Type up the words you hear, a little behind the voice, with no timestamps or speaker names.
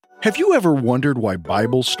Have you ever wondered why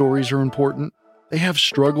Bible stories are important? They have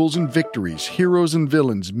struggles and victories, heroes and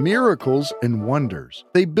villains, miracles and wonders.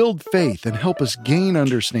 They build faith and help us gain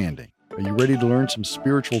understanding. Are you ready to learn some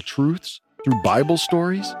spiritual truths through Bible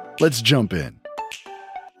stories? Let's jump in.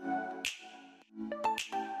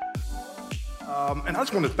 And I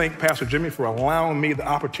just want to thank Pastor Jimmy for allowing me the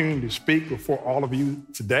opportunity to speak before all of you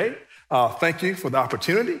today. Thank you for the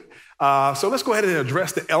opportunity. So let's go ahead and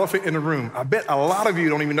address the elephant in the room. I bet a lot of you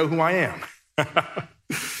don't even know who I am.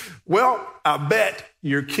 Well, I bet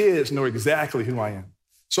your kids know exactly who I am.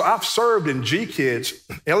 So I've served in G Kids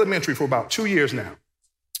Elementary for about 2 years now.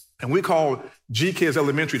 And we call G Kids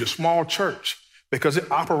Elementary the small church because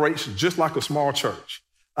it operates just like a small church.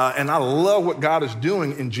 And I love what God is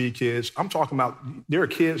doing in G Kids. I'm talking about there are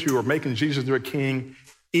kids who are making Jesus their king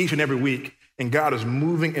each and every week. And God is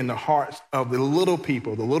moving in the hearts of the little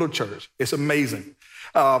people, the little church. It's amazing.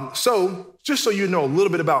 So just so you know a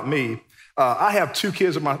little bit about me, I have 2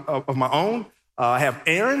 kids of my own. I have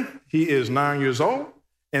Aaron. He is 9 years old.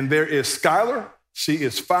 And there is Skylar. She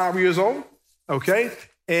is 5 years old. Okay.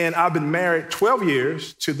 And I've been married 12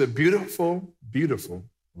 years to the beautiful, beautiful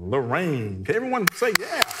Lorraine. Can everyone say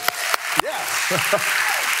yeah? Yeah.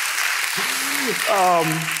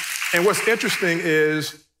 And what's interesting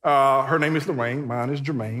is her name is Lorraine. Mine is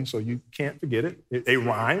Jermaine, so you can't forget it. They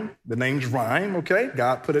rhyme. The names rhyme, okay?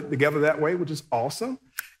 God put it together that way, which is awesome.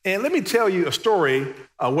 And let me tell you a story,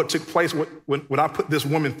 what took place when I put this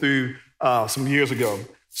woman through some years ago.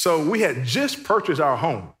 So we had just purchased our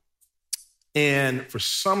home. And for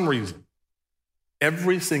some reason,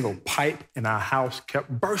 every single pipe in our house kept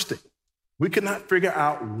bursting. We could not figure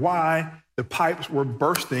out why the pipes were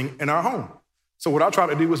bursting in our home. So what I tried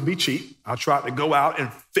to do was be cheap. I tried to go out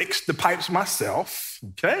and fix the pipes myself,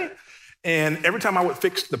 okay? And every time I would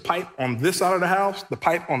fix the pipe on this side of the house, the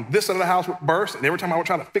pipe on this side of the house would burst. And every time I would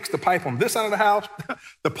try to fix the pipe on this side of the house,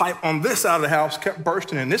 the pipe on this side of the house kept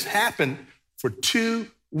bursting. And this happened for 2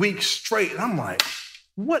 weeks straight. And I'm like,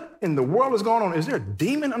 what in the world is going on? Is there a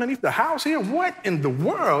demon underneath the house here? What in the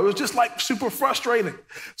world? It was just like super frustrating.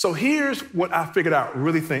 So here's what I figured out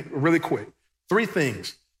really quick. 3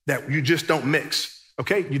 things that you just don't mix,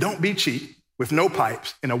 okay? You don't be cheap with no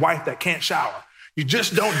pipes and a wife that can't shower. You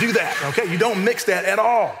just don't do that, okay? You don't mix that at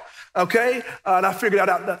all, okay? And I figured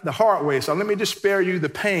out the hard way, so let me just spare you the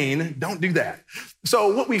pain. Don't do that.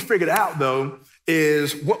 So what we figured out, though,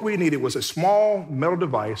 is what we needed was a small metal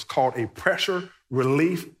device called a pressure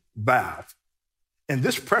relief valve. And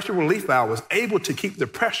this pressure relief valve was able to keep the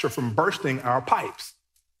pressure from bursting our pipes.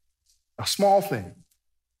 A small thing.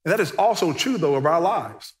 And that is also true, though, of our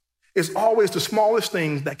lives. It's always the smallest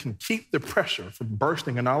things that can keep the pressure from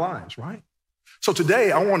bursting in our lives, right? So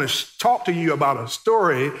today, I want to talk to you about a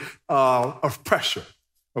story of pressure,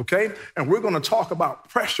 okay? And we're going to talk about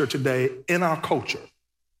pressure today in our culture.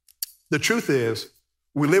 The truth is,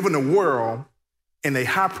 we live in a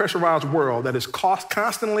high-pressurized world that is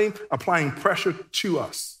constantly applying pressure to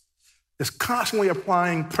us. It's constantly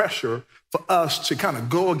applying pressure for us to kind of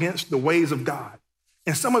go against the ways of God.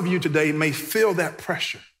 And some of you today may feel that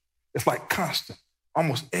pressure. It's like constant.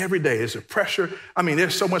 Almost every day is a pressure. I mean,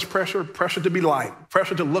 there's so much pressure to be liked,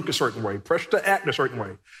 pressure to look a certain way, pressure to act a certain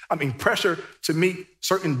way. I mean, pressure to meet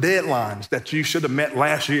certain deadlines that you should have met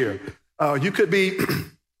last year. You could be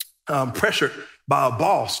pressured by a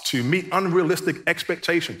boss to meet unrealistic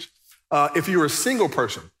expectations. If you're a single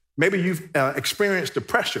person, maybe you've experienced the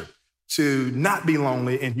pressure to not be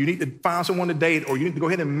lonely and you need to find someone to date, or you need to go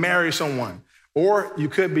ahead and marry someone. Or you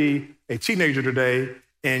could be a teenager today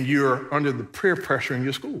and you're under the peer pressure in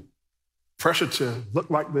your school. Pressure to look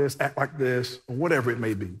like this, act like this, or whatever it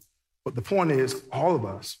may be. But the point is, all of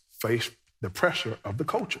us face the pressure of the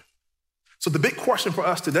culture. So the big question for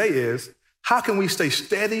us today is, how can we stay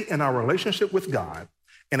steady in our relationship with God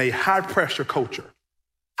in a high-pressure culture?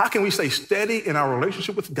 How can we stay steady in our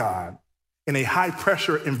relationship with God in a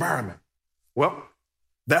high-pressure environment? Well,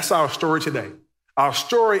 that's our story today. Our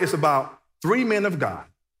story is about 3 men of God.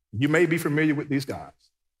 You may be familiar with these guys,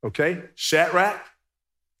 okay? Shadrach,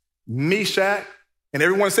 Meshach, and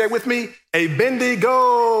everyone say it with me,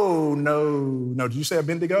 Abednego. No. Did you say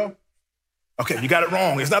Abednego? Okay, you got it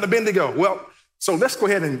wrong. It's not Abednego. Well, so let's go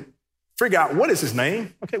ahead and figure out what is his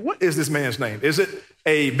name. Okay, what is this man's name? Is it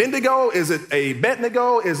Abednego? Is it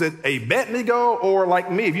Abednego? Is it Abednego? Or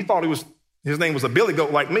like me, if you thought his name was a billy goat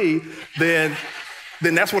like me, then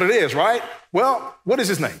that's what it is, right? Well, what is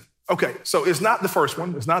his name? Okay, so it's not the first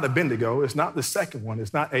one. It's not Abednego. It's not the second one.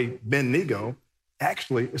 It's not Abednego.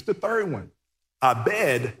 Actually, it's the third one,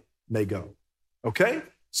 Abednego. Okay?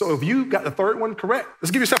 So if you got the third one correct, let's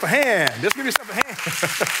give yourself a hand.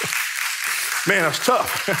 Man, that's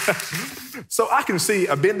tough. So I can see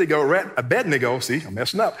Abednego, see, I'm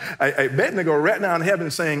messing up. Abednego right now in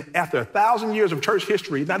heaven saying, after 1,000 years of church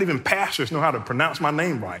history, not even pastors know how to pronounce my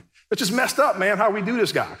name right. It's just messed up, man, how we do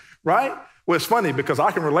this guy, right? Well, it's funny because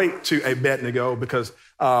I can relate to Abednego because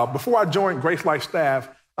before I joined GraceLife staff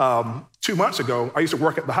 2 months ago, I used to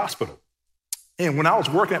work at the hospital. And when I was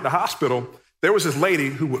working at the hospital, there was this lady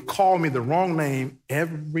who would call me the wrong name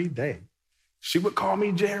every day. She would call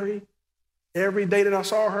me Jerry. Every day that I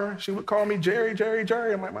saw her, she would call me Jerry, Jerry,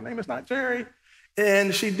 Jerry. I'm like, my name is not Jerry.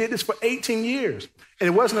 And she did this for 18 years. And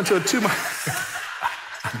it wasn't until 2 months.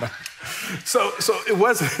 So it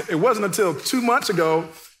wasn't until 2 months ago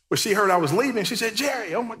where she heard I was leaving. She said,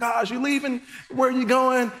 Jerry, oh my gosh, you leaving? Where are you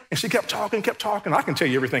going? And she kept talking. I can tell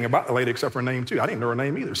you everything about the lady except for her name too. I didn't know her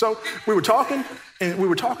name either. So we were talking, and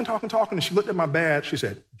and she looked at my badge. She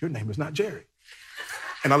said, your name is not Jerry.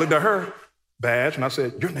 And I looked at her badge, and I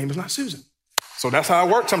said, your name is not Susan. So that's how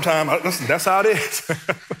it works sometimes. Listen, that's how it is.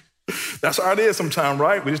 That's how it is sometimes,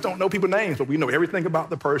 right? We just don't know people's names, but we know everything about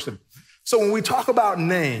the person. So when we talk about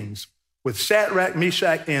names with Shadrach,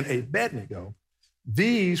 Meshach, and Abednego,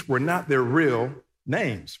 these were not their real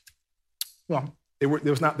names. Well, it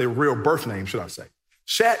was not their real birth name, should I say.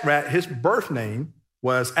 Shadrach, his birth name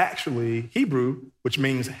was actually Hebrew, which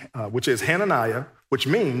is Hananiah, which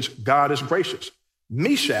means God is gracious.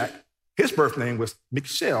 Meshach, his birth name was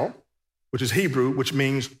Michel, which is Hebrew, which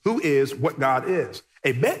means who is what God is.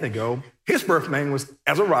 Abednego, his birth name was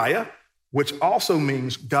Azariah, which also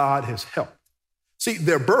means God has helped. See,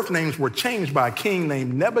 their birth names were changed by a king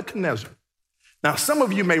named Nebuchadnezzar. Now, some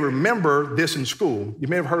of you may remember this in school. You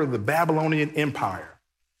may have heard of the Babylonian Empire,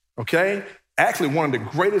 okay? Actually, one of the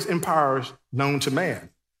greatest empires known to man.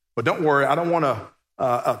 But don't worry, I don't want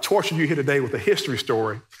to torture you here today with a history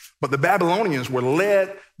story, but the Babylonians were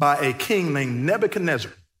led by a king named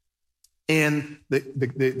Nebuchadnezzar. And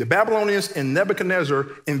the Babylonians and Nebuchadnezzar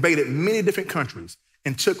invaded many different countries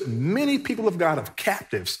and took many people of God as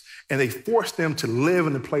captives, and they forced them to live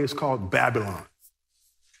in a place called Babylon.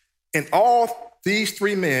 And all these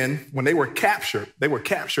three men, when they were captured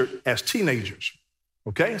as teenagers,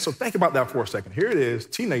 okay? So think about that for a second. Here it is,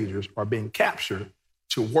 teenagers are being captured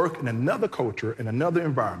to work in another culture, in another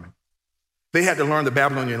environment. They had to learn the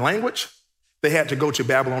Babylonian language. They had to go to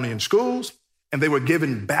Babylonian schools, and they were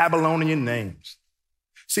given Babylonian names.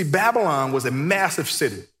 See, Babylon was a massive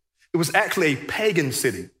city. It was actually a pagan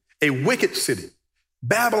city, a wicked city.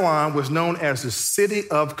 Babylon was known as the city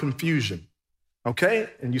of confusion, okay?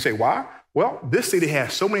 And you say, why? Well, this city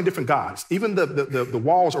has so many different gods. Even the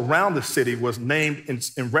walls around the city was named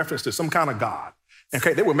in reference to some kind of god.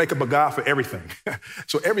 Okay, they would make up a god for everything.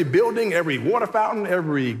 So every building, every water fountain,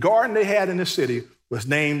 every garden they had in the city was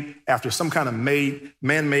named after some kind of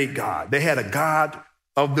man-made god. They had a god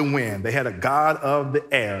of the wind. They had a god of the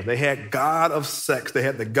air. They had god of sex. They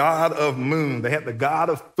had the god of moon. They had the god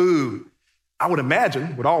of food. I would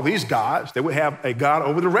imagine with all these gods, they would have a god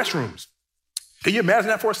over the restrooms. Can you imagine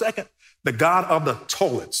that for a second? The god of the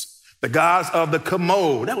toilets, the gods of the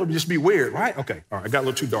commode. That would just be weird, right? Okay, all right, I got a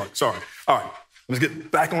little too dark, sorry. All right, let's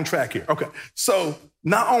get back on track here. Okay, so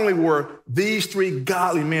not only were these three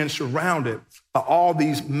godly men surrounded by all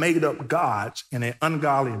these made up gods in an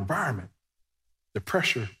ungodly environment, the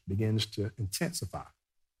pressure begins to intensify.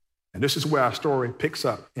 And this is where our story picks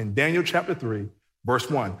up in Daniel chapter 3, verse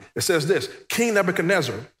 1. It says this, King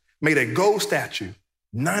Nebuchadnezzar made a gold statue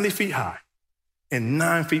 90 feet high and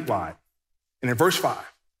 9 feet wide. And in verse 5,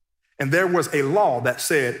 and there was a law that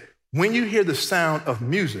said, when you hear the sound of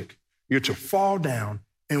music, you're to fall down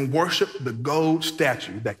and worship the gold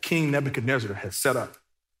statue that King Nebuchadnezzar has set up.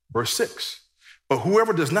 Verse 6, but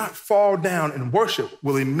whoever does not fall down and worship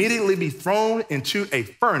will immediately be thrown into a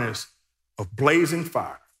furnace of blazing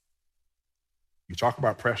fire. You talk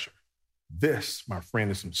about pressure. This, my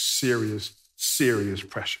friend, is some serious, serious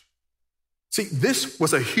pressure. See, this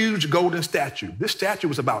was a huge golden statue. This statue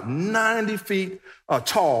was about 90 feet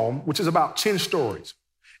tall, which is about 10 stories.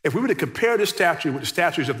 If we were to compare this statue with the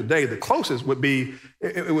statues of the day, the closest would be,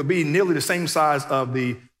 it would be nearly the same size of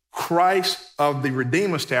the Christ of the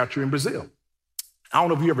Redeemer statue in Brazil. I don't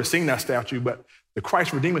know if you've ever seen that statue, but the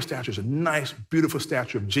Christ Redeemer statue is a nice, beautiful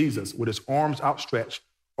statue of Jesus with his arms outstretched,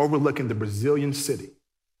 overlooking the Brazilian city.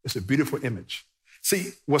 It's a beautiful image.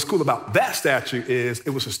 See, what's cool about that statue is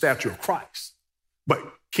it was a statue of Christ. But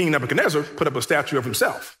King Nebuchadnezzar put up a statue of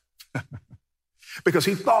himself because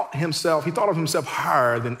he thought of himself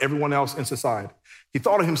higher than everyone else in society. He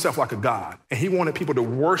thought of himself like a god, and he wanted people to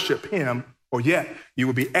worship him, or yet you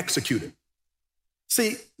would be executed.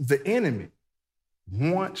 See, the enemy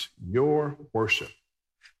wants your worship.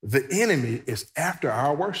 The enemy is after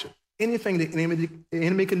our worship. anything the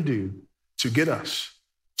enemy can do to get us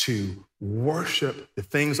to worship the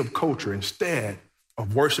things of culture instead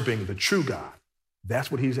of worshiping the true God.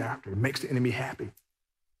 That's what he's after. It makes the enemy happy.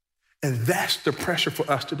 And that's the pressure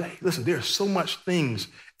for us today. Listen, there's so much things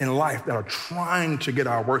in life that are trying to get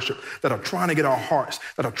our worship, that are trying to get our hearts,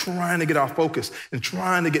 that are trying to get our focus and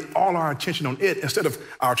trying to get all our attention on it instead of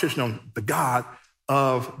our attention on the God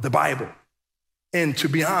of the Bible. And to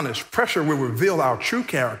be honest, pressure will reveal our true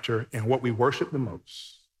character and what we worship the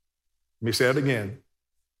most. Let me say it again.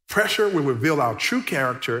 Pressure will reveal our true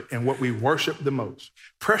character and what we worship the most.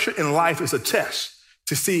 Pressure in life is a test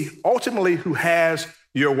to see ultimately who has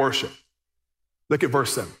your worship. Look at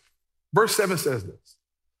verse 7. Verse 7 says this.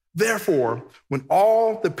 Therefore, when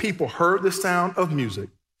all the people heard the sound of music,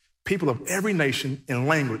 people of every nation and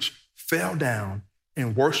language fell down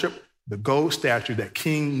and worshiped the gold statue that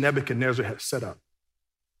King Nebuchadnezzar had set up.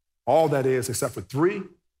 All that is except for 3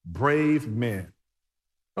 brave men.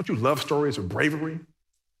 Don't you love stories of bravery?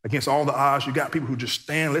 Against all the odds, you got people who just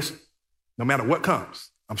stand, listen, no matter what comes,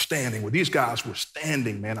 I'm standing. Well, these guys were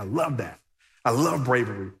standing, man. I love that. I love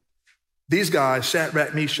bravery. These guys,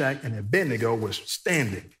 Shadrach, Meshach, and Abednego, was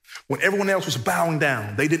standing. When everyone else was bowing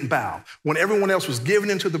down, they didn't bow. When everyone else was giving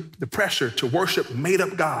into the pressure to worship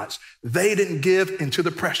made-up gods, they didn't give into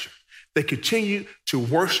the pressure. They continued to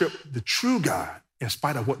worship the true God in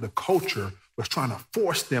spite of what the culture was trying to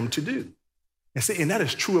force them to do. And see, and that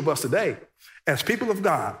is true of us today. As people of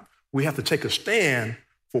God, we have to take a stand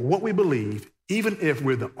for what we believe, even if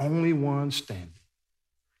we're the only ones standing.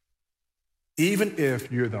 Even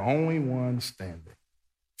if you're the only one standing.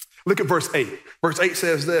 Look at verse 8. Verse 8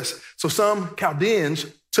 says this. So some Chaldeans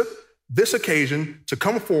took this occasion to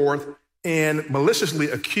come forth and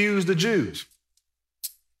maliciously accuse the Jews.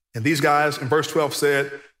 And these guys in verse 12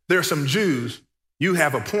 said, there are some Jews you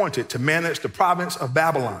have appointed to manage the province of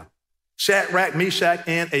Babylon, Shadrach, Meshach,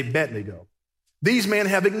 and Abednego. These men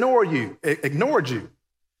have ignored you.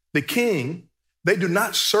 The king, they do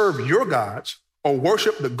not serve your gods or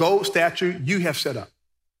worship the gold statue you have set up.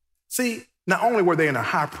 See, not only were they in a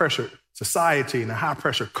high-pressure society and a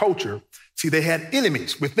high-pressure culture, see, they had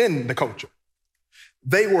enemies within the culture.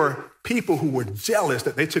 They were people who were jealous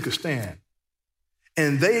that they took a stand.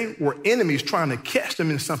 And they were enemies trying to catch them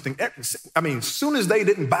in something. I mean, as soon as they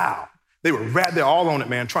didn't bow, they were right there all on it,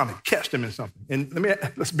 man, trying to catch them in something. And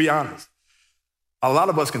let's be honest. A lot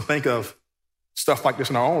of us can think of stuff like this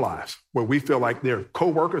in our own lives, where we feel like there are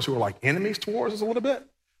coworkers who are like enemies towards us a little bit.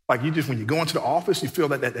 Like when you go into the office, you feel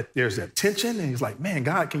that there's that tension, and he's like, man,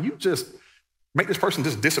 God, can you just make this person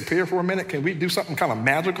just disappear for a minute? Can we do something kind of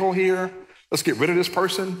magical here? Let's get rid of this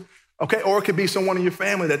person. Okay, or it could be someone in your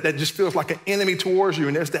family that just feels like an enemy towards you,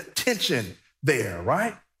 and there's that tension there,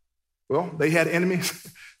 right? Well, they had enemies,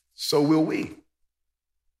 so will we.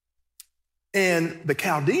 And the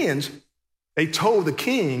Chaldeans, they told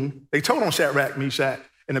on Shadrach, Meshach,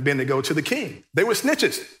 and Abednego to the king. They were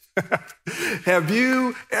snitches. Have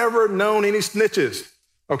you ever known any snitches?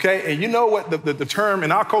 Okay, and you know what the term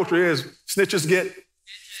in our culture is, snitches get?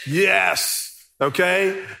 Yes,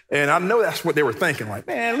 okay? And I know that's what they were thinking, like,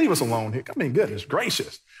 man, leave us alone here. I mean, goodness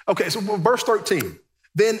gracious. Okay, so verse 13.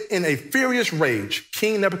 Then in a furious rage,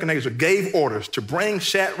 King Nebuchadnezzar gave orders to bring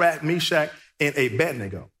Shadrach, Meshach, and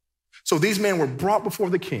Abednego. So these men were brought before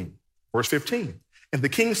the king. Verse 15, and the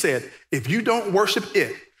king said, if you don't worship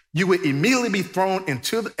it, you will immediately be thrown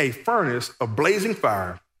into a furnace of blazing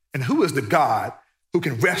fire. And who is the God who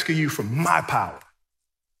can rescue you from my power?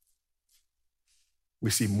 We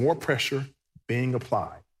see more pressure being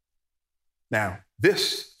applied. Now,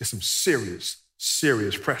 this is some serious,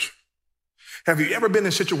 serious pressure. Have you ever been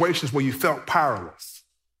in situations where you felt powerless?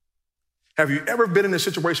 Have you ever been in a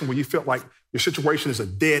situation where you felt like your situation is a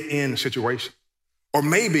dead-end situation? Or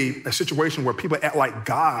maybe a situation where people act like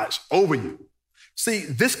gods over you. See,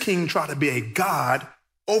 this king tried to be a god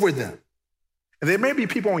over them. And there may be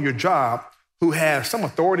people on your job who have some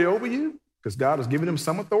authority over you, because God has given them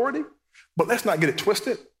some authority, but let's not get it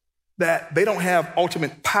twisted, that they don't have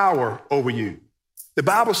ultimate power over you. The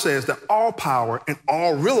Bible says that all power and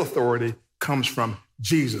all real authority comes from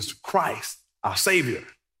Jesus Christ, our Savior.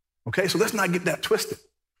 Okay, so let's not get that twisted.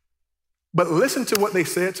 But listen to what they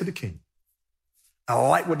said to the king. I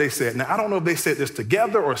like what they said. Now, I don't know if they said this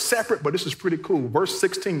together or separate, but this is pretty cool. Verse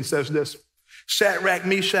 16 says this, Shadrach,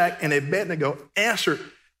 Meshach, and Abednego answered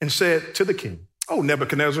and said to the king, oh,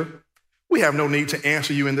 Nebuchadnezzar, we have no need to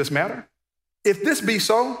answer you in this matter. If this be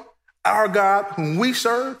so, our God, whom we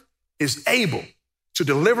serve, is able to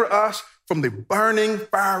deliver us from the burning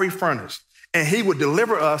fiery furnace, and he would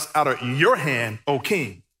deliver us out of your hand, O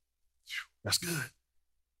king. That's good.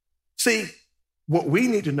 See, what we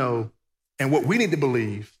need to know and what we need to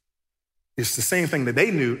believe is the same thing that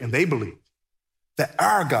they knew and they believed, that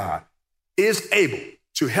our God is able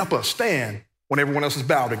to help us stand when everyone else is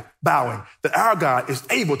bowing, that our God is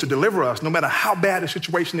able to deliver us no matter how bad the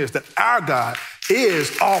situation is, that our God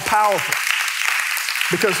is all powerful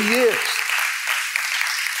because he is.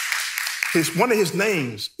 One of his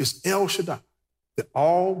names is El Shaddai, the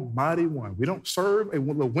Almighty One. We don't serve a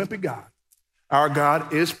little wimpy God. Our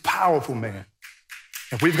God is powerful, man.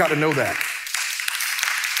 And we've got to know that.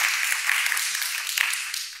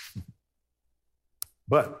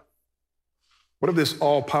 But what if this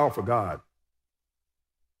all-powerful God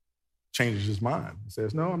changes his mind? He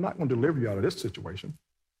says, no, I'm not going to deliver you out of this situation.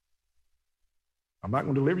 I'm not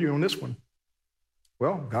going to deliver you on this one.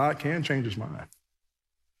 Well, God can change his mind.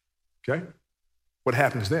 Okay? What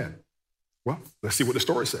happens then? Well, let's see what the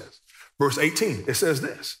story says. Verse 18, it says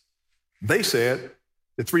this. They said,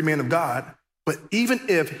 the three men of God, but even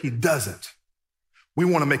if he doesn't, we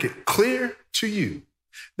want to make it clear to you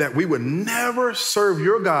that we would never serve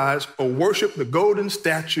your gods or worship the golden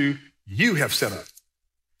statue you have set up.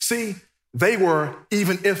 See, they were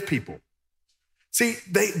even if people. See,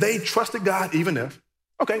 they trusted God even if.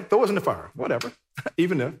 Okay, throw us in the fire, whatever.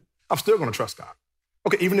 Even if, I'm still going to trust God.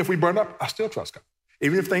 Okay, even if we burn up, I still trust God.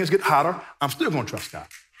 Even if things get hotter, I'm still going to trust God.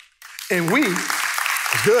 And we,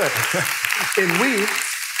 it's good. And we,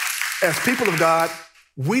 as people of God,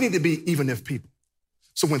 we need to be even if people.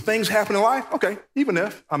 So when things happen in life, okay, even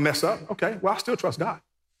if I mess up, okay, well, I still trust God.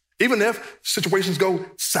 Even if situations go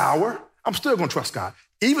sour, I'm still going to trust God.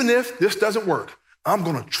 Even if this doesn't work, I'm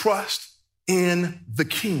going to trust in the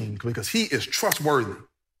King because he is trustworthy.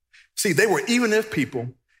 See, they were even if people,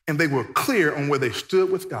 and they were clear on where they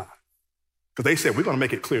stood with God. Because they said, we're going to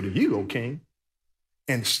make it clear to you, O King.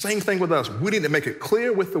 And same thing with us. We need to make it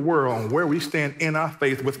clear with the world on where we stand in our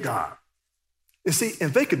faith with God. You see,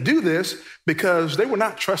 and they could do this because they were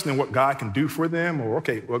not trusting in what God can do for them or,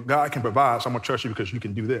 okay, well, God can provide, so I'm going to trust you because you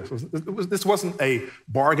can do this. This wasn't a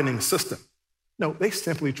bargaining system. No, they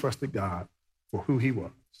simply trusted God for who he was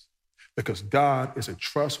because God is a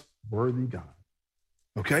trustworthy God,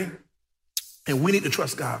 okay? And we need to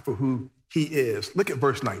trust God for who he is. Look at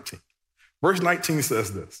verse 19. Verse 19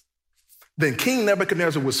 says this. Then King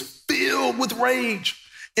Nebuchadnezzar was filled with rage,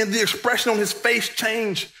 and the expression on his face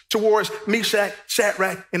changed towards Meshach,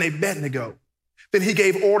 Shadrach, and Abednego. Then he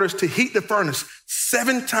gave orders to heat the furnace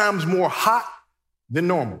 7 times more hot than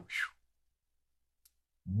normal.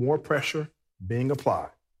 More pressure being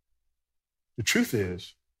applied. The truth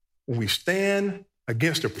is, when we stand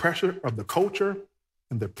against the pressure of the culture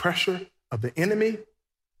and the pressure of the enemy,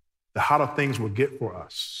 the hotter things will get for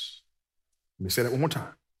us. Let me say that one more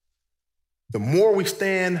time. The more we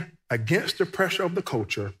stand against the pressure of the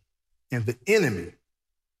culture and the enemy,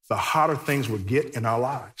 the hotter things will get in our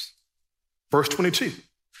lives. Verse 22.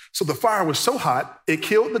 So the fire was so hot, it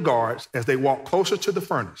killed the guards as they walked closer to the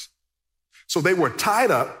furnace. So they were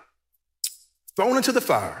tied up, thrown into the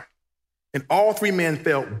fire, and all 3 men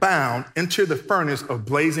fell bound into the furnace of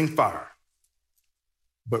blazing fire.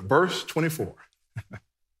 But verse 24.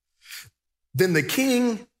 Then the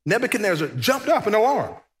king Nebuchadnezzar jumped up in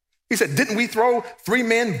alarm. He said, didn't we throw 3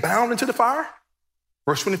 men bound into the fire?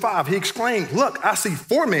 Verse 25, he exclaimed, look, I see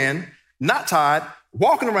 4 men not tied,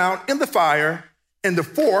 walking around in the fire, and the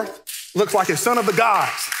 4th looks like a son of the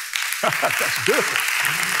gods. That's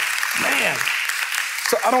beautiful. Man.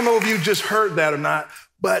 So I don't know if you just heard that or not,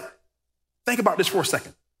 but think about this for a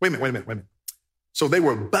second. Wait a minute. So they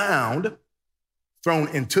were bound, thrown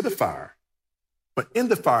into the fire, but in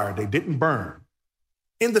the fire, they didn't burn.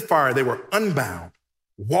 In the fire, they were unbound,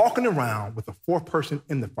 walking around with a 4th person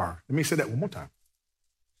in the fire. Let me say that one more time.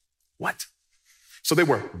 What? So they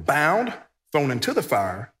were bound, thrown into the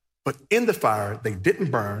fire, but in the fire, they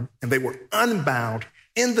didn't burn, and they were unbound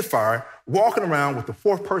in the fire, walking around with the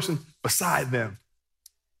 4th person beside them.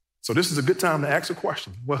 So this is a good time to ask a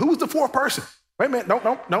question. Well, who was the 4th person? Wait a minute,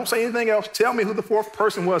 don't say anything else. Tell me who the 4th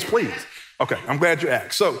person was, please. Okay, I'm glad you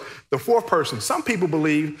asked. So the 4th person, some people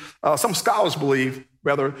believe, some scholars believe,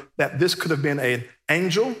 rather, that this could have been an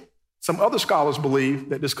angel. Some other scholars believe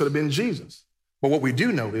that this could have been Jesus. But what we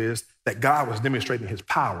do know is that God was demonstrating his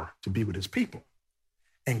power to be with his people.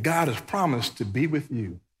 And God has promised to be with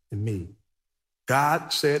you and me.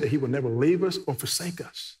 God said that he would never leave us or forsake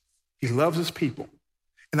us. He loves his people.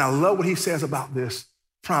 And I love what he says about this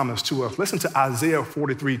promise to us. Listen to Isaiah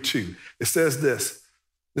 43:2. It says this.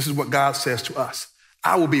 This is what God says to us.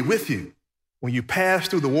 I will be with you when you pass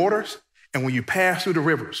through the waters and when you pass through the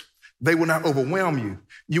rivers. They will not overwhelm you.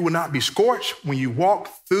 You will not be scorched when you walk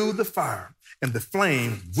through the fire, and the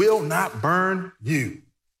flame will not burn you.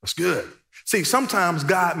 That's good. See, sometimes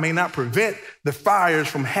God may not prevent the fires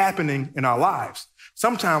from happening in our lives.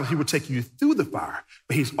 Sometimes he will take you through the fire,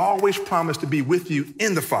 but he's always promised to be with you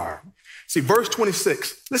in the fire. See, verse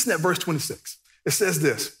 26, listen at verse 26. It says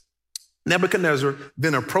this, Nebuchadnezzar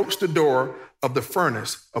then approached the door of the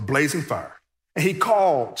furnace of blazing fire, and he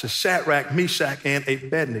called to Shadrach, Meshach, and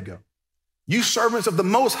Abednego, you servants of the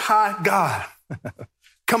Most High God,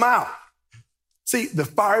 come out. See, the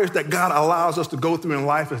fires that God allows us to go through in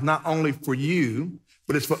life is not only for you,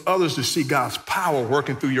 but it's for others to see God's power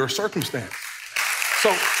working through your circumstance. So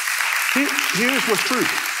here's what's true.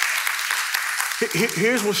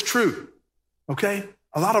 Here's what's true, okay?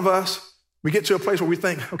 A lot of us, we get to a place where we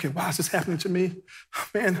think, okay, why is this happening to me?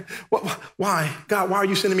 Man, why? God, why are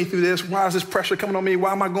you sending me through this? Why is this pressure coming on me?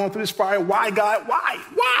 Why am I going through this fire? Why, God? Why?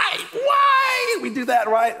 We do that,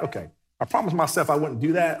 right? Okay, I promised myself I wouldn't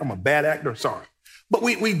do that. I'm a bad actor, sorry. But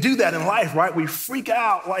we do that in life, right? We freak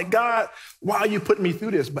out like, God, why are you putting me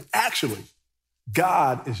through this? But actually,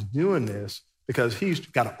 God is doing this because he's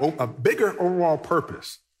got a bigger overall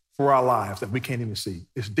purpose for our lives that we can't even see.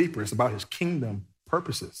 It's deeper. It's about his kingdom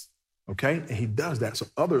purposes, okay? And he does that so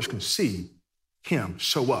others can see him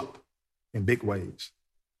show up in big ways.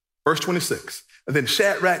 Verse 26, and then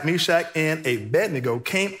Shadrach, Meshach, and Abednego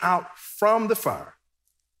came out from the fire.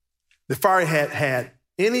 The fire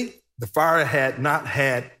had not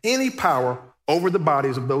had any power over the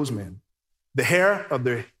bodies of those men. The hair of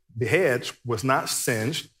their heads was not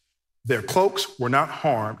singed, their cloaks were not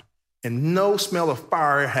harmed, and no smell of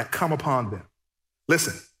fire had come upon them.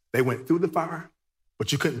 Listen, they went through the fire,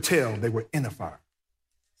 but you couldn't tell they were in a fire.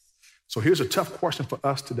 So here's a tough question for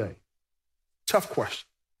us today. Tough question.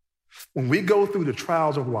 When we go through the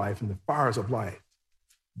trials of life and the fires of life,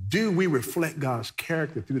 do we reflect God's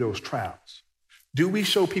character through those trials? Do we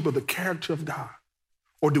show people the character of God?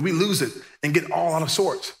 Or do we lose it and get all out of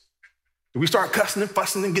sorts? Do we start cussing and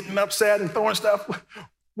fussing and getting upset and throwing stuff?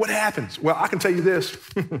 What happens? Well, I can tell you this.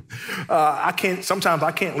 Sometimes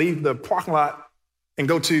I can't leave the parking lot and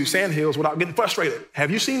go to Sand Hills without getting frustrated. Have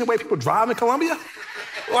you seen the way people drive in Columbia?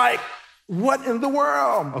 Like, what in the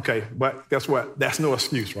world? Okay, but guess what? That's no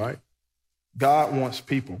excuse, right? God wants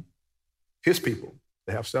people, his people,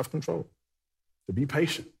 to have self-control, to be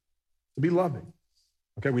patient, to be loving.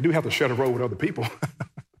 Okay, we do have to share the road with other people.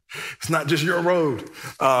 It's not just your road.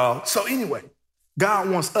 So anyway, God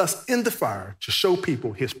wants us in the fire to show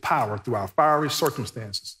people his power through our fiery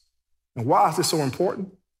circumstances. And why is this so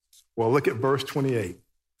important? Well, look at verse 28.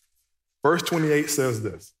 Verse 28 says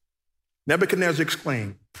this, Nebuchadnezzar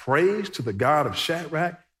exclaimed, praise to the God of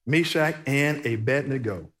Shadrach, Meshach, and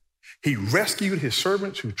Abednego. He rescued his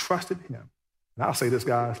servants who trusted him. And I'll say this,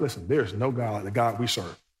 guys, listen, there's no God like the God we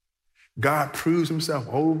serve. God proves himself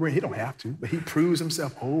over, and he don't have to, but he proves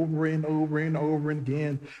himself over and over and over and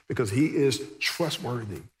again because he is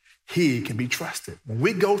trustworthy. He can be trusted. When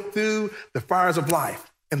we go through the fires of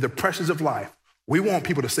life and the pressures of life, we want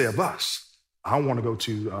people to say of us, I want to go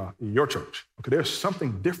to your church. Okay, there's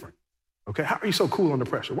something different. Okay, how are you so cool under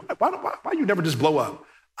pressure? Why you never just blow up?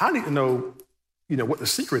 I need to know, what the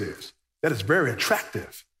secret is. That is very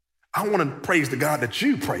attractive. I want to praise the God that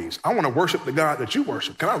you praise. I want to worship the God that you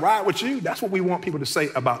worship. Can I ride with you? That's what we want people to say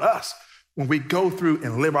about us when we go through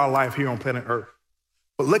and live our life here on planet Earth.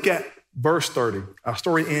 But look at verse 30. Our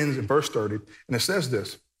story ends in verse 30, and it says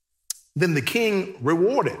this. Then the king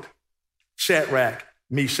rewarded Shadrach,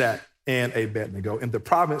 Meshach, and Abednego in the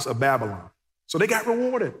province of Babylon. So they got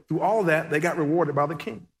rewarded. Through all that, they got rewarded by the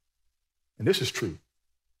king. And this is true.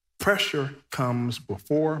 Pressure comes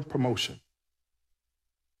before promotion.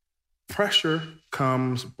 Pressure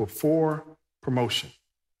comes before promotion.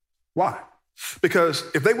 Why? Because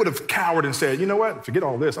if they would have cowered and said, you know what, forget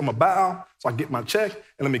all this, I'm gonna bow so I can get my check and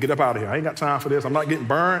let me get up out of here. I ain't got time for this. I'm not getting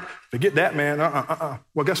burned. Forget that, man.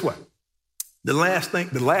 Well, guess what? The last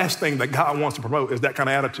thing that God wants to promote is that kind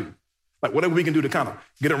of attitude. Like whatever we can do to kind of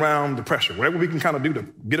get around the pressure, whatever we can kind of do to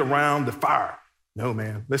get around the fire. No,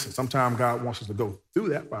 man, listen, sometimes God wants us to go through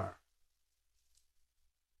that fire.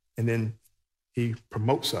 And then he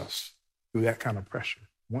promotes us through that kind of pressure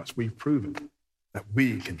once we've proven that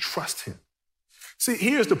we can trust him. See,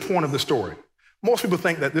 here's the point of the story. Most people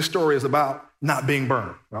think that this story is about not being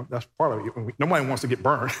burned. Well, that's part of it. Nobody wants to get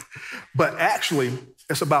burned. But actually,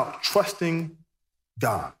 it's about trusting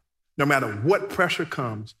God. No matter what pressure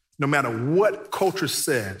comes, no matter what culture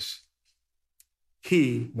says,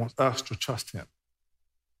 he wants us to trust him.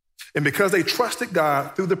 And because they trusted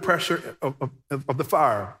God through the pressure of the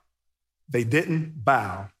fire, they didn't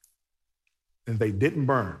bow and they didn't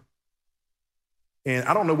burn. And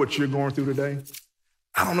I don't know what you're going through today.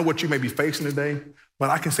 I don't know what you may be facing today, But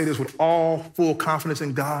I can say this with all full confidence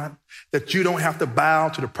in God, that you don't have to bow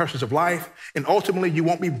to the pressures of life, and ultimately you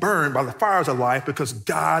won't be burned by the fires of life because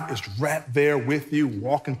God is right there with you,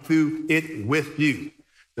 walking through it with you.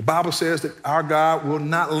 The Bible says that our God will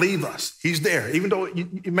not leave us. He's there, even though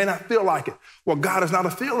you may not feel like it. Well, God is not a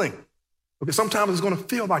feeling. Okay, sometimes it's going to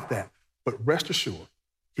feel like that, but rest assured,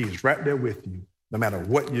 He's right there with you, no matter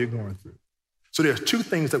what you're going through. So there's two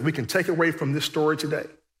things that we can take away from this story today.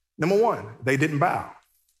 Number one, they didn't bow.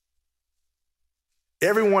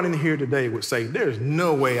 Everyone in here today would say, there's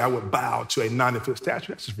no way I would bow to a 90-foot statue.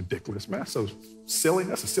 That's just ridiculous, man. That's so silly.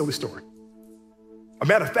 That's a silly story. A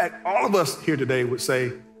matter of fact, all of us here today would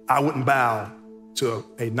say, I wouldn't bow to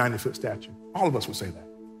a 90-foot statue. All of us would say that.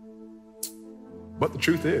 But the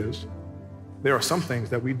truth is, there are some things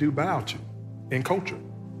that we do bow to in culture.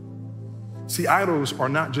 See, idols are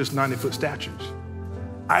not just 90-foot statues.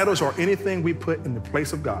 Idols are anything we put in the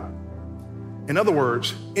place of God. In other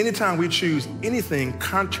words, anytime we choose anything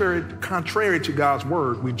contrary to God's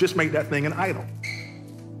word, we just make that thing an idol.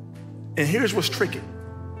 And here's what's tricky.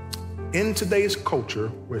 In today's culture,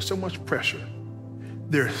 where there's so much pressure,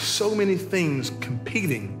 there are so many things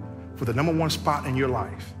competing for the number one spot in your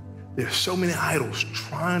life. There's so many idols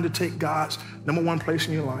trying to take God's number one place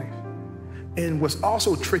in your life. And what's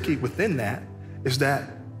also tricky within that is that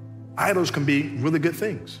idols can be really good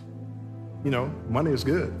things. You know, money is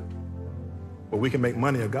good, but we can make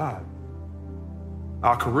money a God.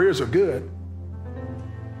 Our careers are good,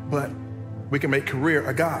 but we can make career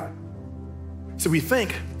a God. So we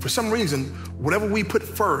think, for some reason, whatever we put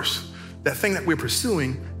first, that thing that we're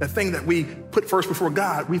pursuing, that thing that we put first before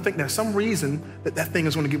God, we think there's some reason that that thing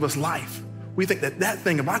is going to give us life. We think that that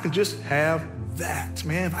thing, if I can just have that,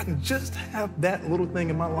 man, if I can just have that little thing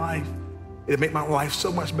in my life, it'd make my life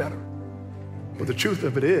so much better. But the truth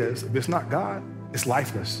of it is, if it's not God, it's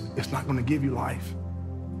lifeless. It's not going to give you life.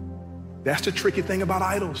 That's the tricky thing about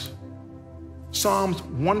idols. Psalms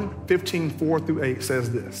 115, 4-8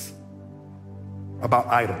 says this about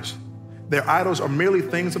idols. Their idols are merely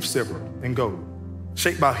things of silver and gold,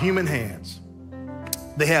 shaped by human hands.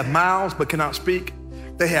 They have mouths but cannot speak.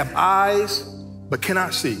 They have eyes but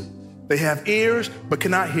cannot see. They have ears but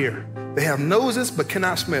cannot hear. They have noses but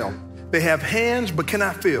cannot smell. They have hands but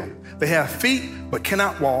cannot feel. They have feet but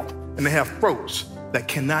cannot walk. And they have throats that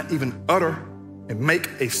cannot even utter and make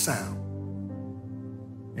a sound.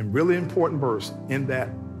 And really important verse in that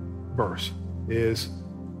verse is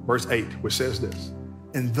verse 8, which says this: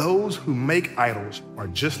 and those who make idols are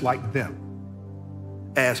just like them,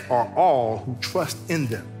 as are all who trust in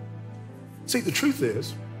them. See, the truth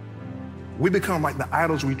is, we become like the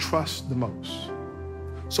idols we trust the most.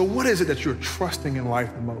 So what is it that you're trusting in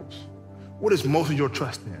life the most? What is most of your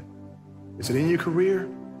trust in? Is it in your career?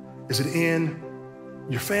 Is it in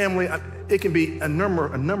your family? It can be a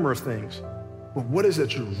number of things. But what is it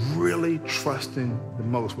that you're really trusting the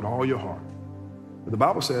most with all your heart? But the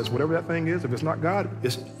Bible says whatever that thing is, if it's not God,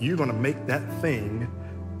 you're going to make that thing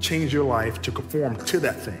change your life to conform to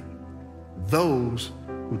that thing. Those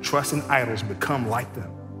who trust in idols become like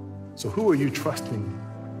them. So who are you trusting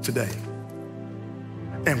today?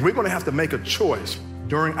 And we're going to have to make a choice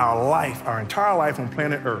during our life, our entire life on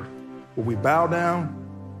planet Earth. Will we bow down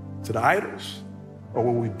to the idols, or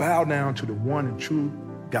will we bow down to the one and true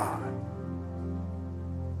God?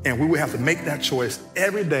 And we will have to make that choice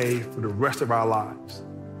every day for the rest of our lives.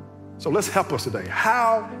 So let's help us today.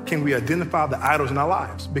 How can we identify the idols in our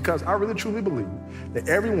lives? Because I really truly believe that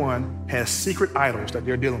everyone has secret idols that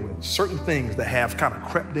they're dealing with, certain things that have kind of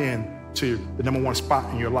crept in to the number one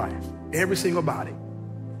spot in your life. Every single body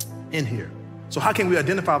in here. So how can we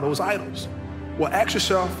identify those idols? Well, ask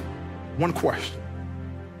yourself one question.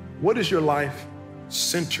 What is your life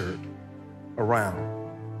centered around?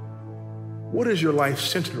 What is your life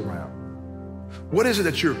centered around? What is it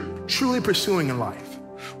that you're truly pursuing in life?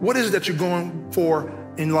 What is it that you're going for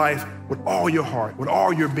in life with all your heart, with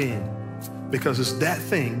all your being? Because it's that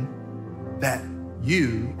thing that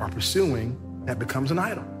you are pursuing that becomes an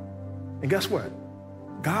idol. And guess what?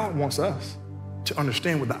 God wants us to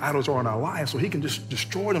understand what the idols are in our lives so he can just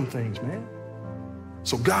destroy them things, man.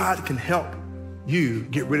 So God can help you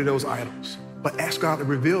get rid of those idols. But ask God to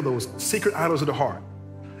reveal those secret idols of the heart.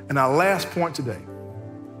 And our last point today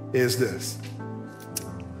is this: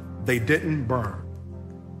 they didn't burn.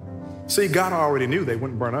 See, God already knew they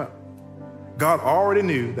wouldn't burn up. God already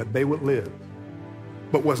knew that they would live.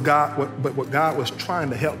 But what God was trying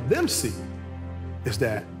to help them see is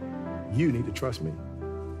that you need to trust me.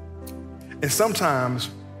 And sometimes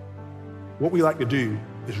what we like to do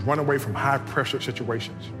is run away from high pressure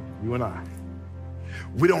situations, you and I.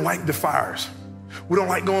 We don't like the fires. We don't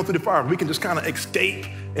like going through the fire. We can just kind of escape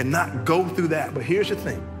and not go through that. But here's the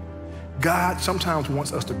thing. God sometimes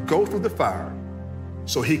wants us to go through the fire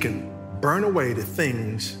so he can burn away the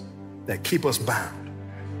things that keep us bound.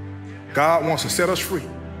 God wants to set us free.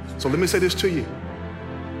 So let me say this to you.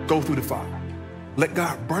 Go through the fire. Let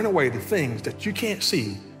God burn away the things that you can't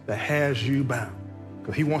see that has you bound.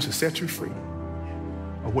 Because he wants to set you free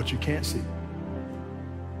of what you can't see.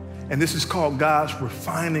 And this is called God's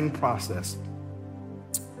refining process.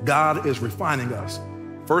 God is refining us.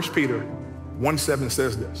 1 Peter 1:7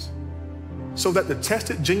 says this, so that the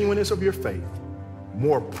tested genuineness of your faith,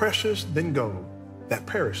 more precious than gold that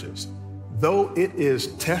perishes, though it is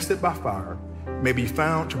tested by fire, may be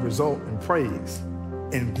found to result in praise,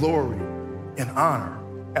 in glory, in honor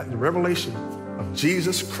at the revelation of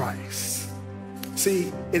Jesus Christ.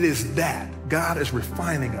 See, it is that God is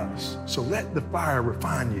refining us. So let the fire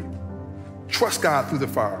refine you. Trust God through the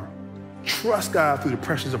fire. Trust God through the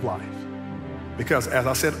pressures of life. Because as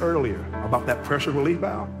I said earlier about that pressure relief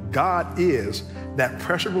valve, God is that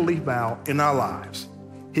pressure relief valve in our lives.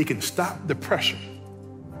 He can stop the pressure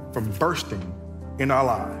from bursting in our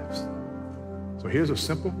lives. So here's a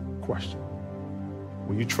simple question.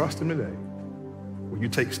 Will you trust him today? Will you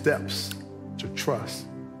take steps to trust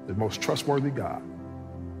the most trustworthy God?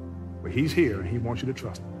 But he's here and he wants you to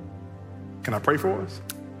trust him. Can I pray for us?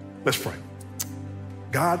 Let's pray.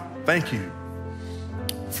 God, thank you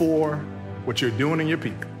for what you're doing in your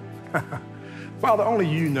people. Father, only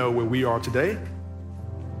you know where we are today,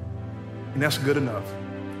 and that's good enough,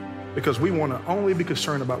 because we want to only be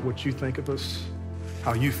concerned about what you think of us,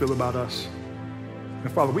 how you feel about us.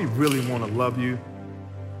 And Father, we really want to love you.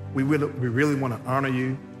 We really want to honor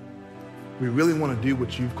you. We really want to do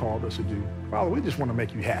what you've called us to do. Father, we just want to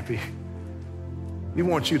make you happy. We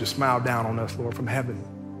want you to smile down on us, Lord, from heaven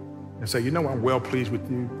and say, you know, I'm well pleased with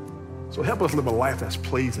you. So help us live a life that's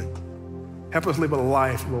pleasing. Help us live a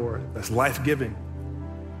life, Lord, that's life-giving.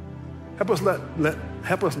 Help us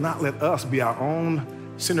not let us be our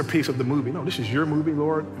own centerpiece of the movie. No, this is your movie,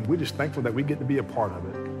 Lord, and we're just thankful that we get to be a part of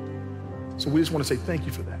it. So we just want to say thank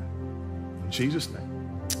you for that. In Jesus'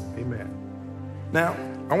 name, amen. Now,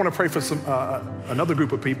 I want to pray for another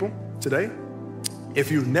group of people today.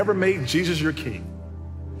 If you've never made Jesus your king,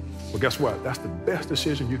 well, guess what? That's the best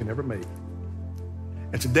decision you can ever make.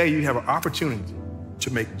 And today you have an opportunity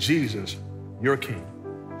to make Jesus your king.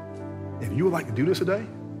 If you would like to do this today,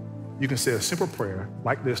 you can say a simple prayer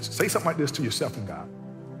like this. Say something like this to yourself and God.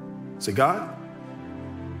 Say, God,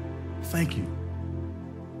 thank you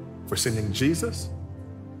for sending Jesus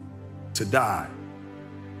to die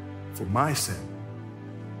for my sin.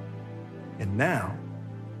 And now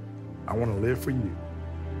I want to live for you.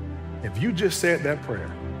 If you just said that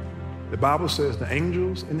prayer, the Bible says the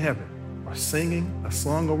angels in heaven are singing a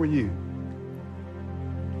song over you.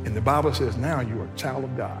 And the Bible says now you are a child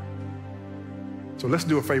of God. So let's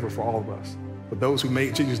do a favor for all of us, for those who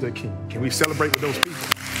made Jesus their king. Can we celebrate with those people?